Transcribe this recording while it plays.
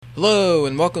Hello,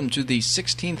 and welcome to the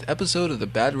 16th episode of the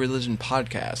Bad Religion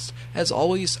Podcast. As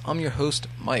always, I'm your host,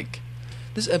 Mike.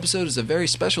 This episode is a very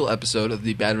special episode of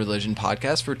the Bad Religion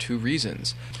Podcast for two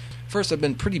reasons. First, I've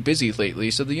been pretty busy lately,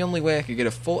 so the only way I could get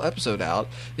a full episode out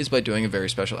is by doing a very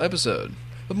special episode.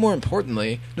 But more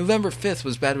importantly, November 5th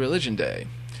was Bad Religion Day.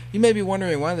 You may be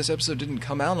wondering why this episode didn't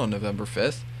come out on November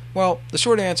 5th. Well, the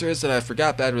short answer is that I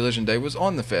forgot Bad Religion Day was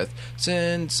on the 5th,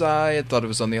 since I had thought it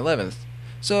was on the 11th.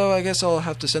 So I guess I'll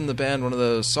have to send the band one of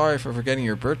those sorry for forgetting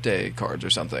your birthday cards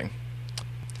or something.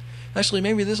 Actually,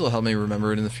 maybe this will help me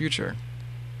remember it in the future.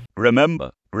 Remember,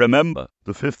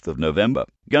 the 5th of November,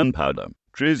 gunpowder,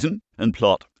 treason, and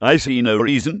plot. I see no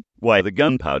reason why the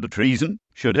gunpowder treason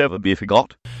should ever be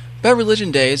forgot. Bad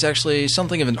Religion Day is actually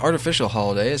something of an artificial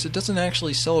holiday, as it doesn't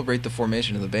actually celebrate the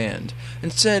formation of the band.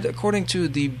 Instead, according to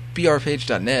the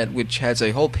brpage.net, which has a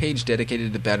whole page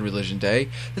dedicated to Bad Religion Day,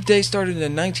 the day started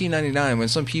in 1999 when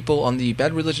some people on the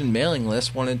Bad Religion mailing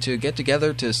list wanted to get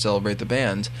together to celebrate the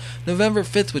band. November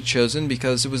 5th was chosen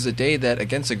because it was the day that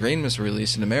Against the Grain was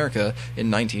released in America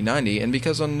in 1990, and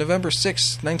because on November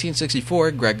 6, 1964,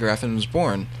 Greg Graffin was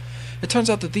born. It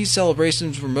turns out that these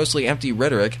celebrations were mostly empty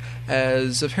rhetoric,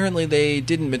 as apparently they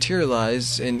didn't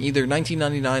materialize in either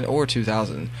 1999 or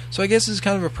 2000, so I guess it's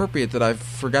kind of appropriate that I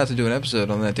forgot to do an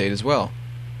episode on that date as well.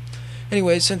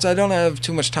 Anyway, since I don't have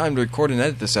too much time to record and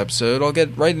edit this episode, I'll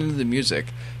get right into the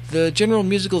music. The general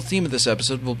musical theme of this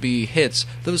episode will be hits,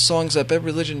 those songs that Bad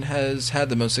Religion has had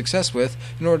the most success with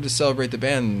in order to celebrate the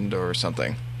band or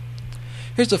something.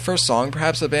 Here's the first song,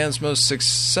 perhaps the band's most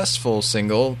successful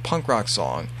single, punk rock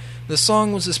song. The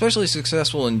song was especially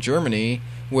successful in Germany,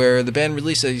 where the band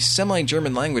released a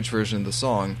semi-German language version of the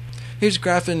song. Here's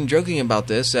Graffin joking about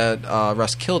this at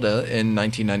Roskilde in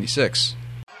 1996.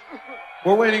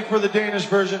 We're waiting for the Danish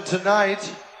version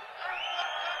tonight.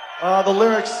 The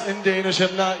lyrics in Danish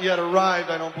have not yet arrived,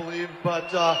 I don't believe,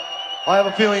 but I have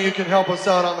a feeling you can help us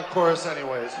out on the chorus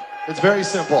anyways. It's very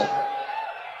simple.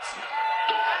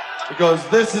 It goes,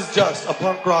 "This is just a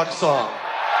punk rock song."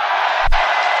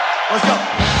 Let's go.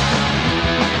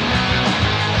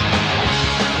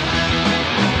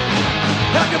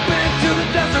 Have you been to the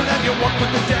desert and you walk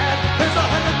with the dead? There's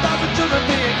 100,000 children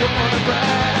being given on the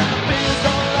bread. And the beings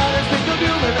all out and speak of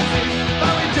human disease.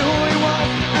 But we do what we want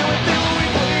and we do what we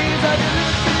please. Have you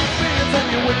lived the experience and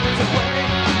you witness the way?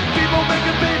 People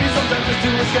making babies sometimes just to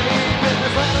escape. In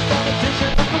this land of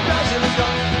competition, the compassion is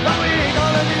gone. But we ain't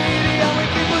gonna needy and we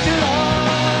keep pushing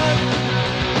on.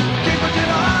 Keep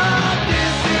pushing on.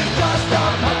 This is just a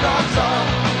punk rock song.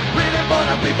 Written for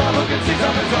the people who can see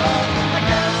something's wrong. I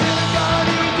can't see the God,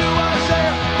 we do our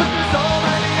share. But there's so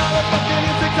many other fucking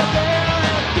instincts out there.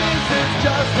 And this is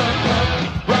just a punk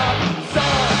rock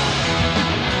song.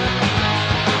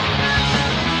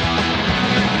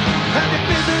 And you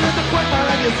visited the quake bar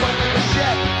and you swung like a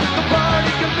shit. The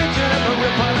party convention and the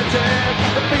real politics.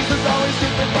 The face is always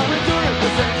different but we do it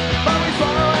the same. But we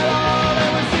swallow it all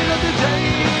and we see nothing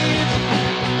change.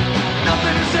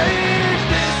 Nothing has changed.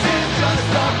 This is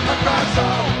just a punk rock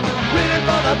song. Written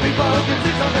for the people who can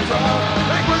see something's wrong.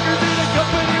 Like workers in a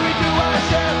company, we do our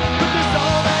share. But there's so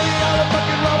many other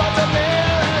fucking robots out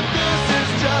there. And this is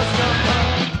just a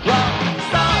punk rock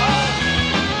song.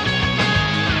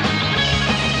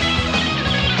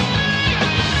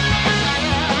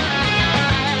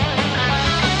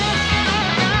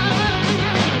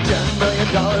 10 million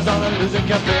dollars on a losing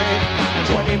campaign.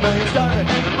 20 million started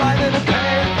right in the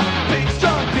pain. Big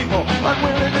strong people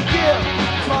unwilling to give.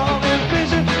 Small in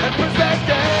vision and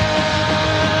perspective.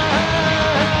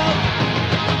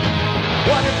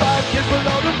 1 in 5 kids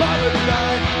below the poverty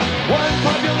line. One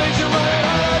population running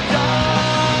out of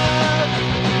time.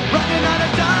 Running out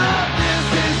of time. This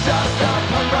is just a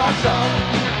punk rock song.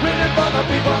 Written for the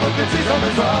people who can see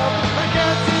something's wrong. I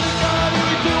can't see the God and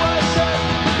we do our shit.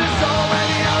 But there's so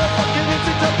many other fucking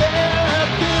instincts out there.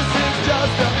 This is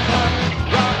just a punk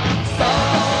rock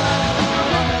song.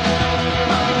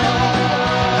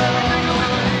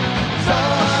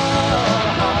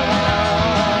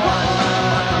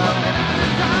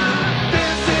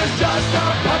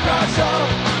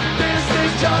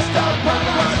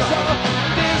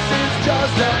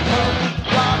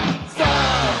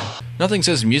 Nothing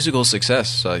says musical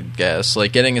success, I guess,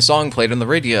 like getting a song played on the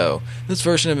radio. This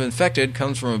version of Infected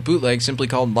comes from a bootleg simply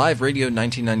called Live Radio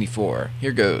 1994.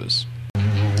 Here goes.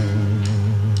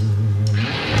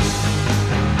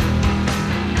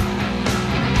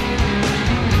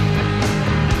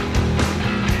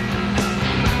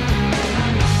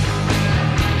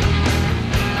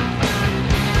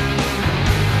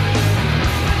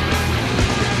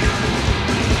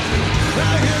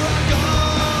 Now here I go,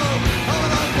 on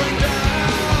up and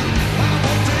down. I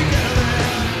won't take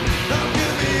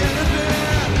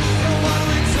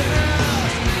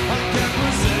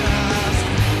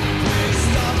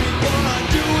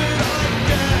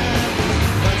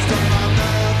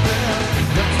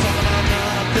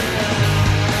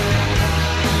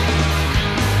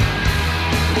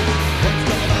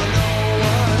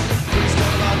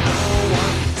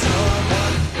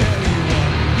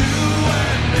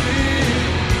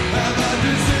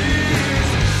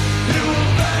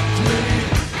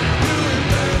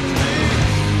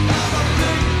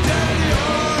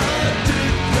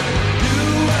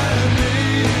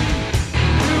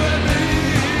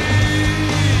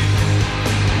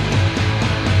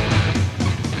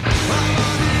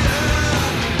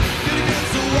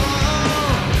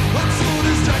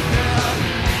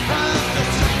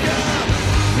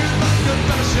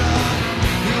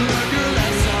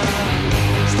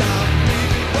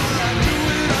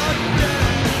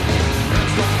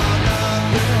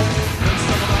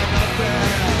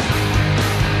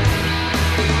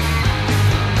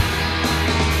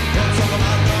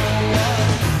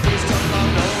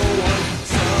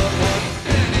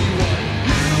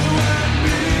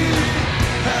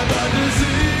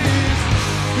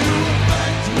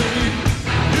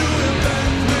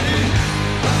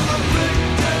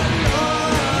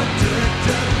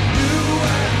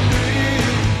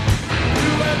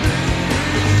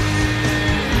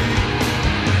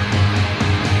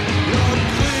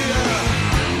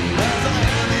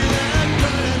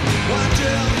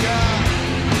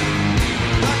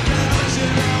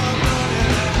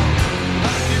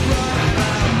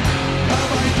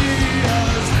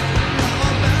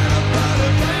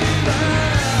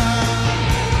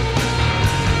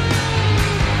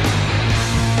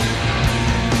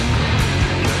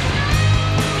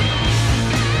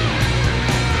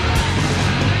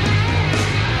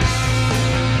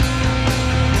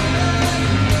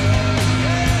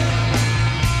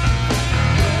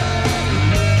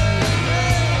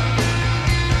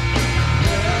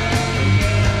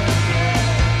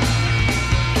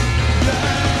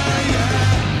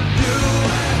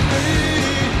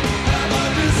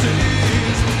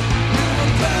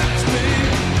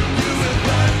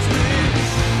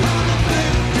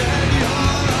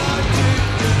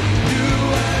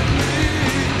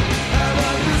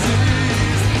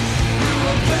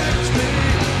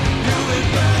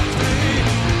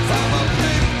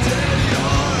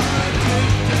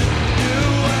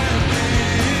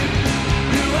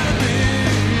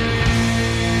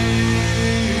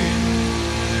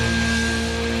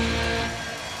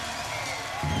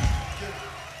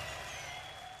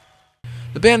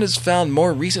The band has found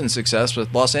more recent success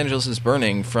with Los Angeles is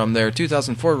Burning from their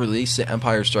 2004 release, The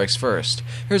Empire Strikes First.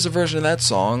 Here's a version of that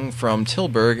song from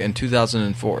Tilburg in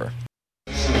 2004.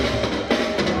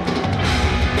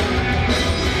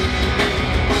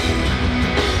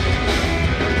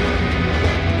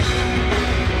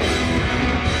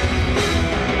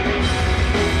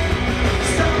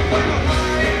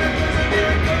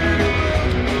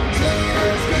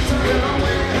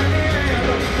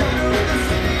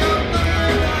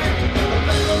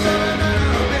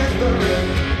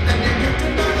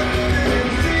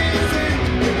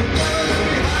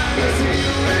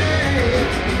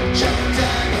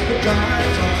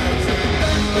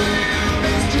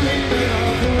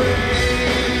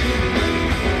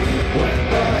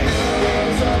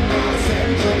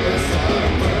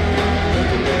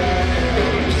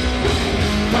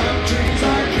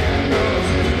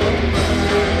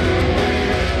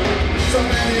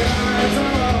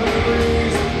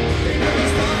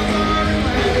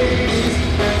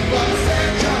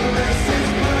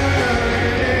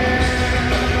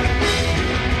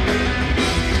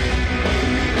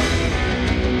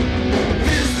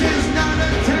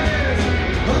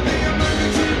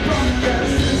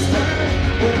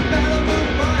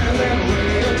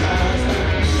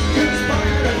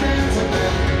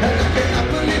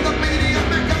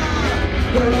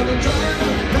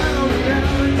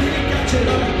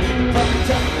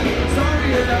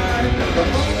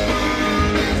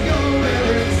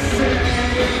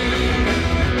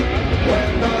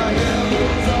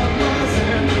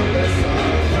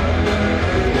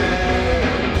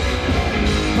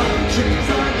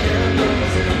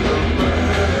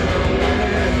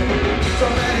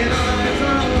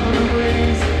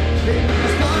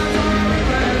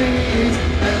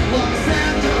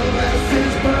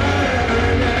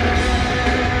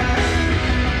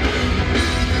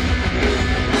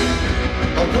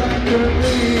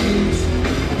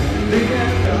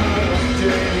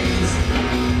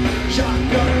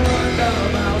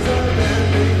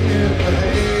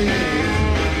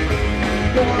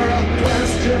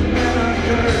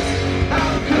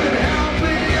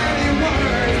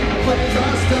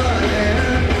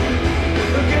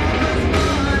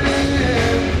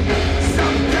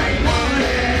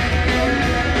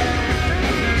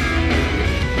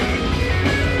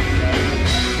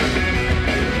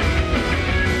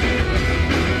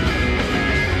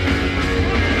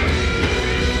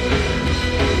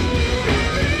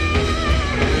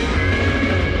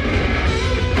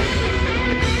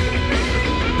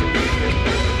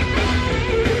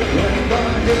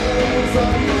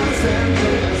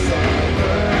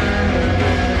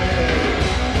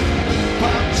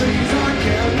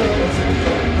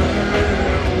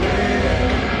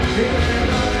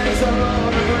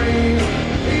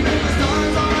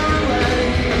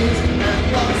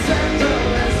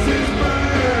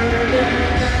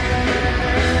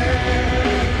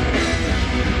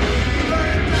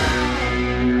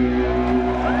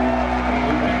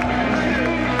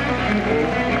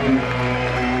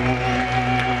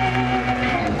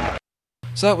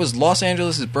 So that was Los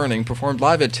Angeles is Burning, performed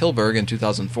live at Tilburg in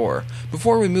 2004.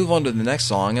 Before we move on to the next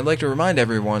song, I'd like to remind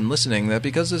everyone listening that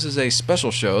because this is a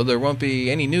special show, there won't be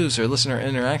any news or listener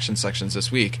interaction sections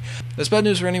this week. That's bad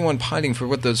news for anyone pining for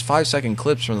what those 5-second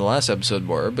clips from the last episode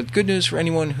were, but good news for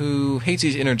anyone who hates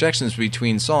these interjections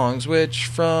between songs, which,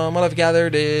 from what I've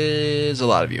gathered, is a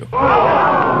lot of you.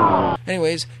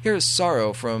 Anyways, here is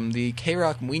Sorrow from the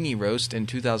K-Rock Weenie Roast in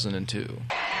 2002.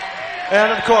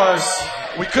 And of course,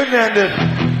 we couldn't end it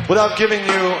without giving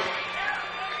you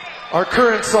our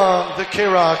current song that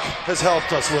K-Rock has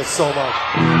helped us with so much.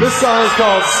 This song is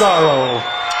called Sorrow.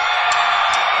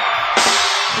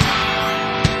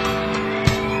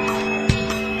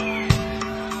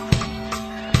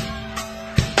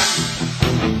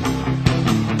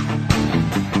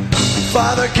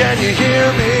 Father, can you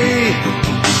hear me?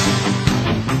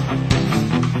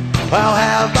 How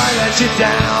have I let you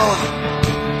down?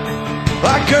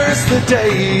 I curse the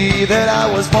day that I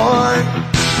was born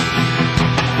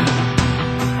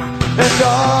and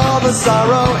all the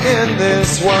sorrow in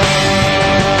this world.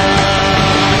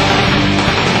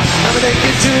 I'm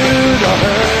naked to the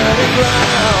hurting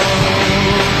ground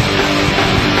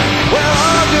where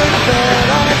all good men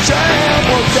are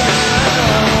trampled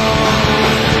down,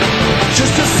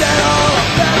 just to settle a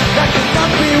bet that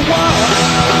cannot be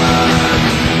won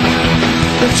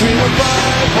between a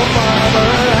rightful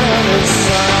father and his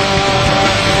son.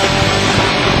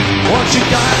 Won't you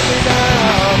guide me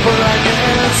now, for I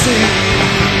can't see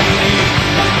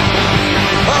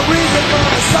a reason for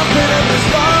the suffering of this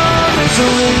long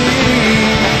misery.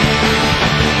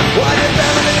 Why did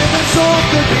everything in soul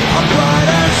could be upright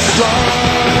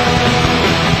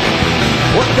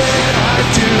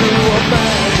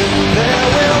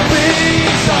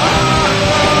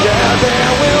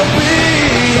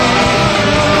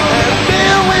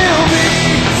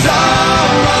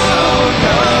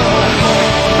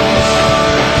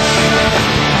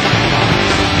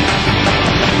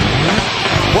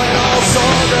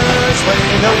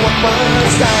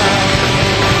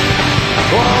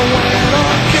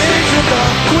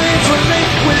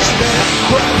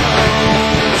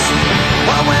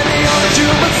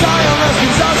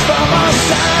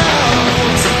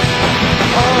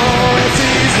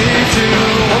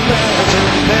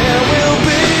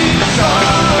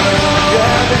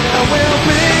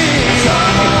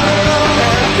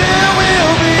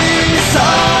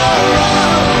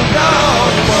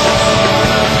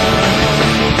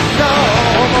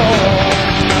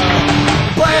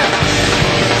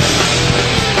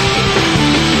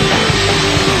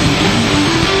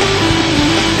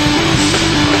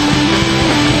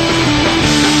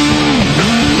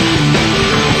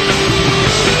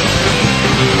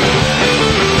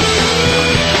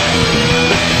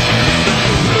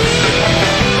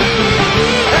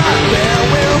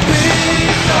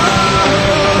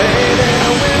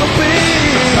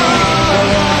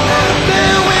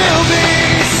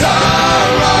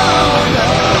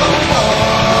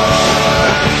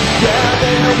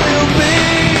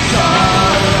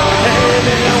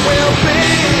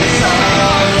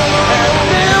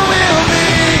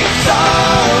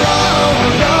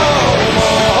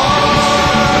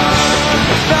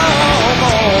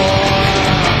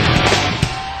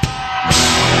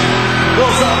Roll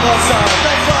Star, Roll Star.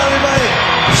 Thanks a lot, everybody.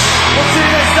 We'll see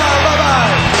you next time. Bye-bye.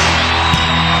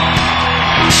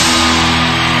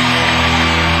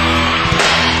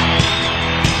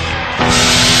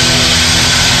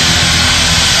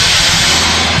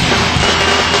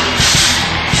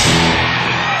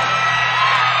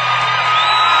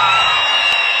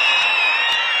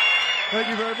 Thank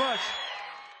you very much.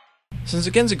 Since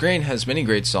Against the Grain has many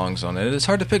great songs on it, it's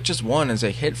hard to pick just one as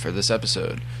a hit for this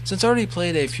episode. Since I already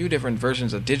played a few different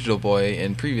versions of Digital Boy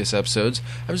in previous episodes,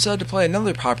 I've decided to play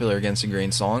another popular Against the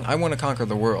Grain song, I Want to Conquer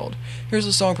the World. Here's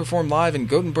a song performed live in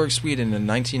Gothenburg, Sweden in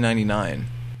 1999.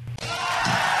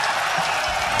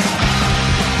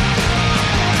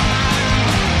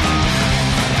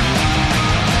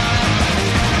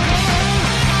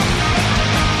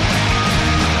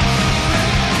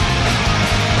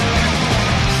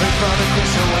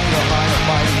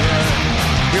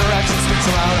 Your action speaks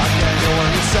aloud, I can't hear what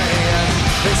you're saying.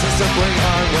 This is simply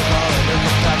hard with all of your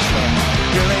compassion.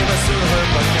 Your aim is to hurt,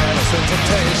 but careless in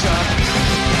temptation.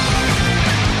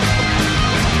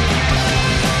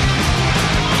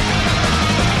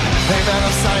 Hey man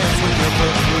of science, with your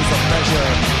perfect rules of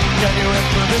measure, can you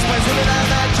improve this place with an eye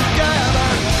that together?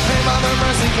 Hey mother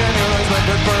mercy, can you raise my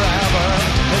good forever?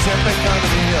 Is it become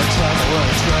me a trouble or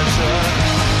a treasure?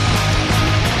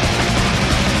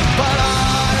 But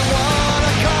I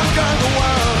wanna conquer the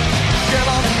world. Give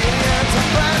all the idiots a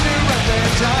brand new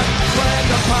religion. Blend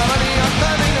the poverty of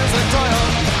happiness and toil.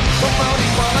 Promote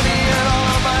equality in all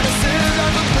of my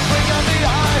decisions. The twinkling of the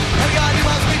eye, and God, you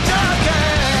must be talking.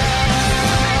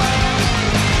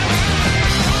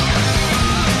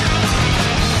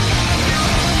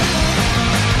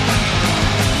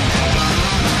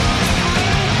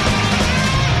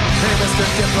 Hey, Mr.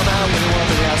 Diplomat, we want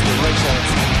the aspirations.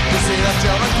 You see the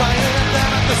children crying and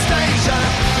down at the station.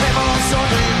 Came on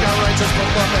soldier, you got righteous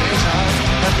proclamation.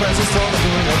 And Francis told them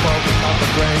doing a bold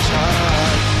conflagration.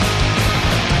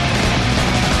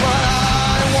 But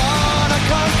I wanna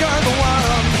conquer the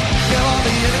world. Give all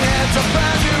the idiots a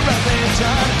brand new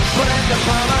religion. Put in the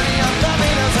poverty of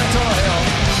happiness and toil.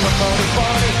 Promote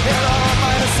equality in all of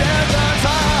my decisions.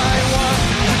 I want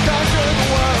to conquer the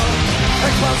world.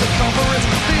 Expose the conference,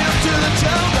 feed them to the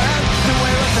children. To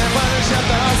wear with their punishment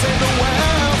that I save the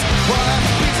world. What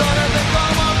peace on earth and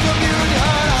love of communion.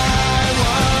 I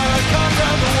want to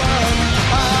conquer the world.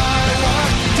 I want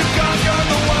to conquer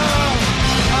the world.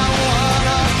 I want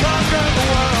to conquer the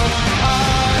world.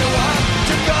 I want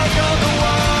to conquer the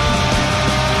world.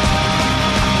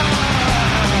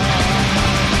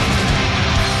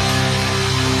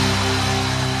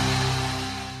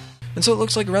 And so it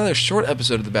looks like a rather short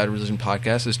episode of the Bad Religion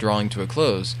podcast is drawing to a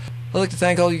close. I'd like to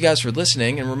thank all you guys for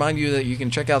listening and remind you that you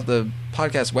can check out the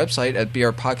podcast website at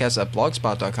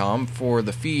brpodcast.blogspot.com for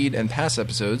the feed and past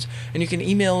episodes, and you can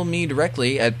email me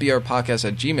directly at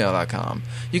brpodcast@gmail.com.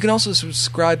 You can also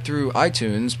subscribe through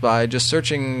iTunes by just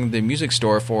searching the music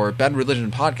store for Bad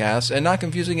Religion Podcast and not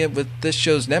confusing it with this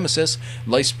show's nemesis,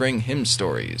 Lifespring Hymn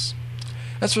Stories.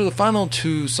 As for the final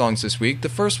two songs this week, the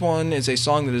first one is a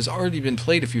song that has already been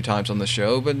played a few times on the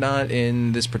show, but not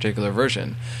in this particular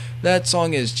version. That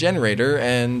song is Generator,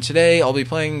 and today I'll be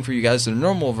playing for you guys the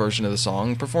normal version of the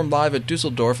song, performed live at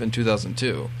Dusseldorf in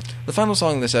 2002. The final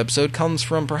song of this episode comes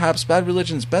from perhaps Bad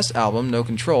Religion's best album, No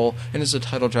Control, and is the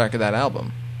title track of that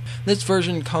album. This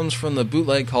version comes from the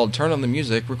bootleg called Turn on the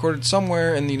Music, recorded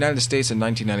somewhere in the United States in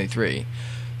 1993.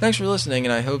 Thanks for listening,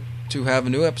 and I hope to have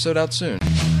a new episode out soon.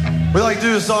 We'd like to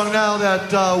do a song now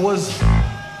that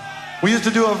we used to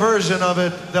do a version of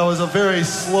it that was a very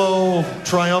slow,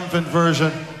 triumphant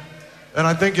version. And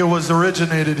I think it was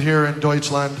originated here in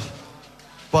Deutschland.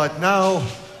 But now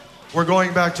we're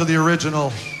going back to the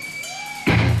original.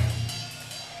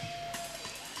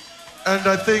 And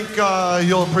I think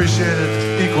you'll appreciate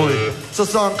it equally. It's a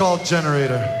song called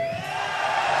Generator.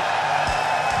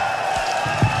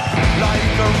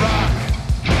 Like a rock,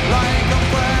 like a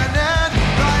planet,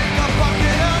 like a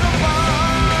bucket and a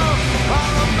bomb.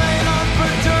 I'll remain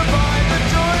unperturbed by the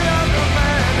joy of the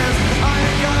madness. I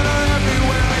encounter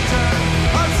everywhere I turn.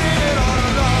 I've seen it all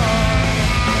along.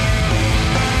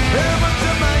 Heaven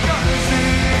to my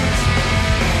galaxies,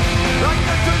 like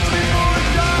a touch before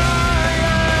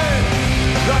dying,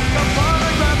 like a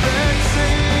pornographic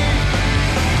scene.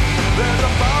 There's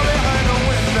a bar behind a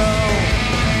window.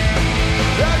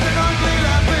 There's an ugly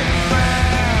laughing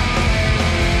man,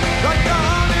 like a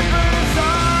hummingbird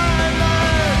inside me,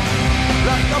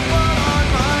 like a bird on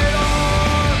my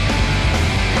own.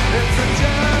 It's a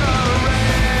generation.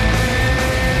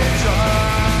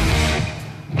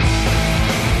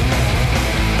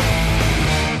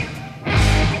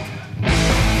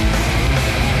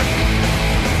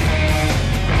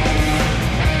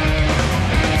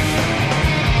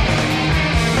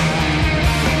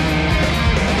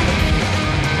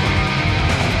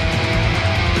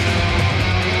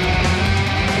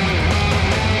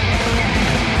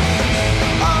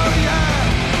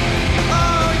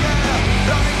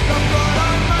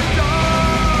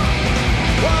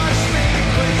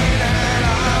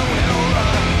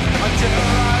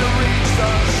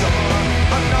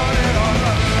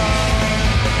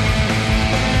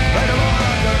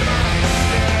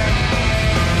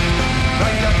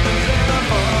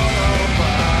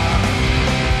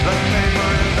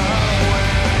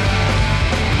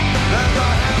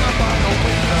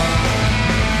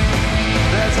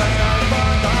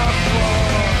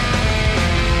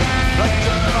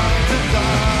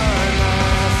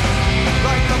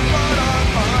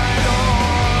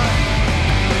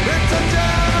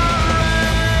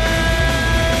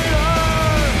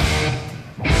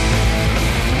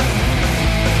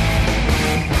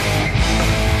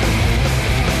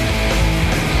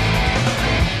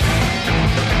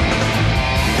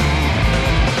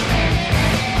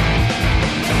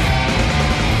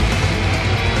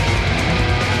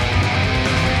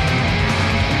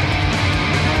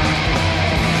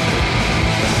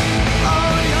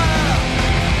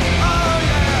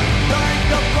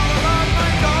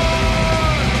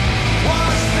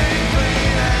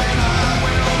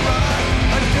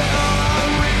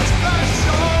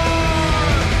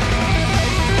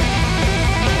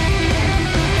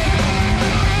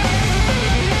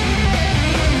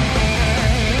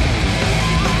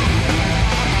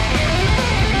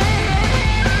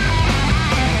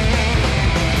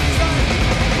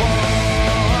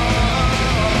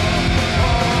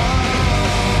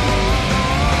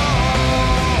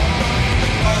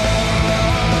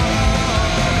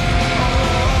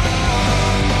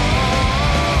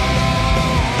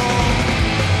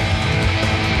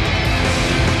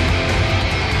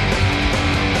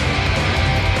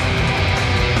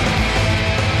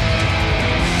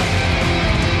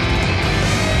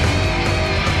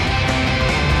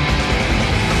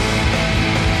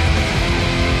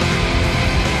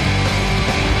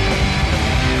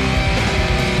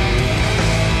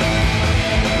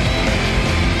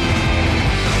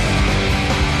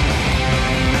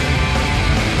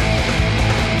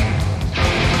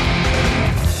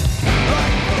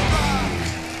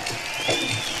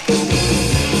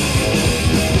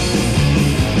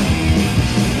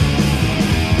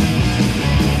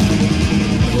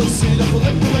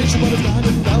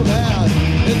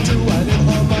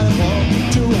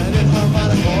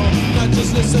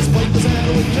 Consciousness is pointless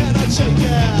and we cannot shake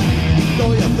it.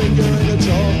 Though you think you're in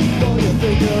control, though you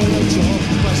think you're in control.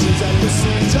 Questions that you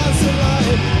see just a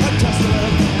light, a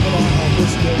testament of our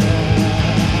helpless spirit.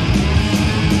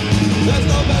 There's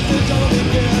no message of a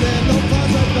beginning, no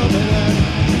prospect of an end.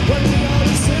 When we are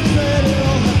disintegrated,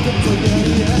 all have to forget,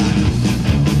 yeah.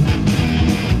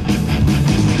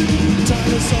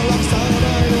 Time is so lost out of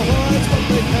our hearts, but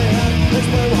they can't.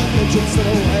 Explain why you chase it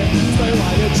away, explain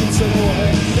why you chase it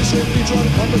away. It should be drawn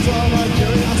to comfort from our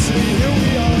curiosity. Here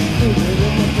we are, rooted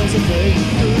in the present day,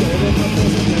 rooted in the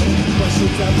present day.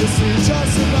 Questions that we see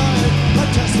just tonight, a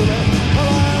testament of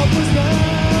our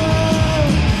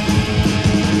helplessness.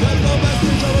 There's no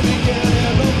message of a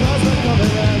beginning, no prospect of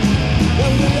an end.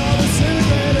 When we are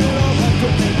disintegrated, all have to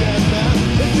forget that.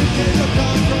 If you came to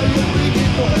conquer, you'd be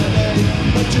before a day.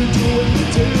 But you do it,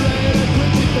 deteriorate and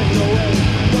quickly fade away.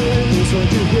 But at least what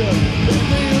you hear, if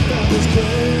the impact is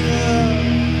clear.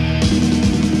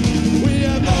 We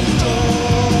have no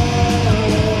control.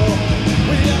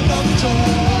 We have no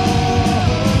control.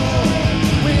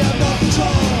 We have no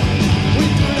control. We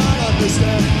do not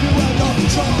understand. You have no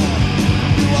control.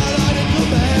 You are not in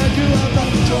command. You have no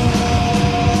control.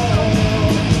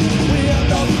 We have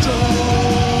no control.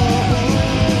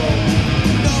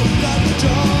 No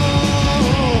control.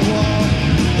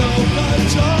 No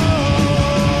control.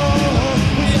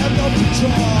 We have no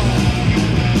control.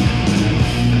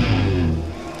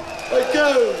 Thank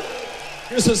you.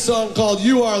 Here's a song called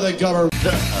You Are the Government.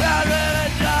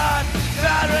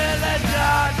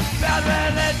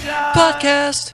 Podcast.